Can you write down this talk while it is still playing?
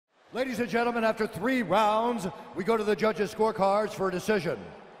Ladies and gentlemen, after 3 rounds, we go to the judges' scorecards for a decision.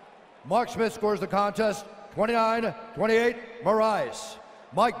 Mark Smith scores the contest 29-28 Moraes.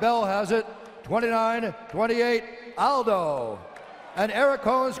 Mike Bell has it 29-28 Aldo. And Eric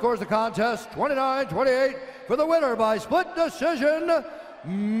Cohen scores the contest 29-28 for the winner by split decision,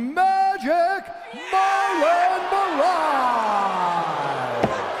 Magic Marlon Moraes.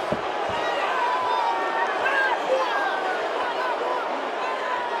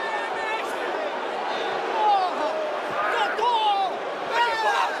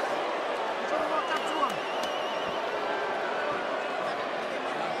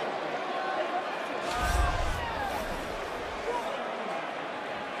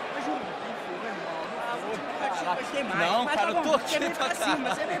 Não, cara, eu toquei pra cima,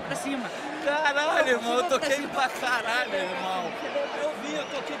 você veio pra cima. Caralho, irmão, eu toquei pra caralho, irmão. Eu vi, eu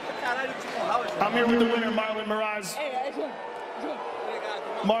toquei pra caralho de porra. I'm here with the winner, Marlon Moraes.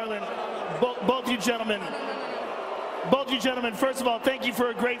 Marlon, both you gentlemen, first of all, thank you for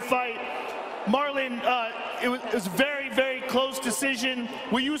a great fight. Marlon, it was a very, very close decision.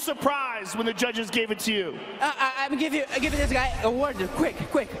 Were you surprised when the judges gave it to you? I'm giving this guy a word, quick.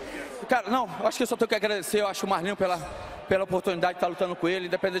 Cara, não, acho que eu só tenho que agradecer, eu acho o Marlinho pela oportunidade de estar lutando com ele,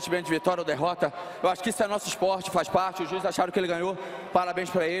 independentemente de vitória ou derrota. Eu acho que isso é nosso esporte, faz parte, os juízes acharam que ele ganhou, parabéns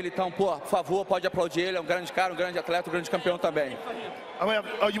pra ele. Então, pô, por favor, pode aplaudir ele, é um grande cara, um grande atleta, um grande campeão também.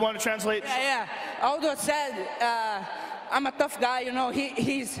 Oh, you want to translate? Yeah. Aldo said, I'm a tough guy, you know,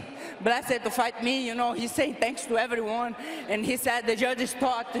 he's blessed to fight me, you know, he's saying thanks to everyone, and he said the judges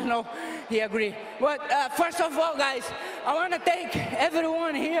thought, you know, he agreed. But first of all, guys, I want to thank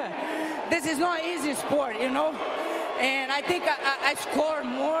everyone here. This is not an easy sport, you know, and I think I scored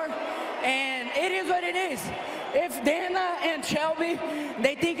more, and it is what it is. If Dana and Shelby,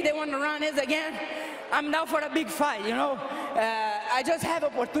 they think they want to run this again, I'm down for a big fight, you know. I just have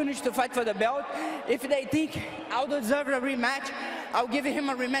opportunity to fight for the belt. If they think Aldo deserves a rematch, I'll give him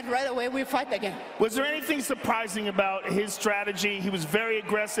a rematch right away. We fight again. Was there anything surprising about his strategy? He was very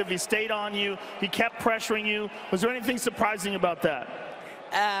aggressive. He stayed on you. He kept pressuring you. Was there anything surprising about that?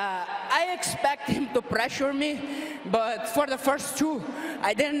 I expect him to pressure me, but for the first 2,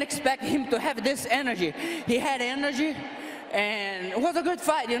 I didn't expect him to have this energy. He had energy. And it was a good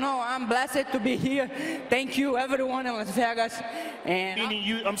fight, you know. I'm blessed to be here. Thank you, everyone in Las Vegas. And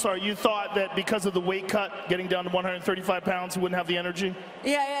I'm sorry, you thought that because of the weight cut, getting down to 135 pounds, he wouldn't have the energy?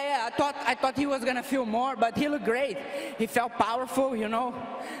 Yeah. I thought he was gonna feel more, but he looked great. He felt powerful, you know.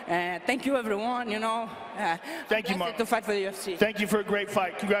 Thank you, everyone. You know. Thank you, Marlon. To fight for the UFC. Thank you for a great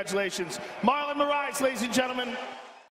fight. Congratulations, Marlon Moraes, ladies and gentlemen.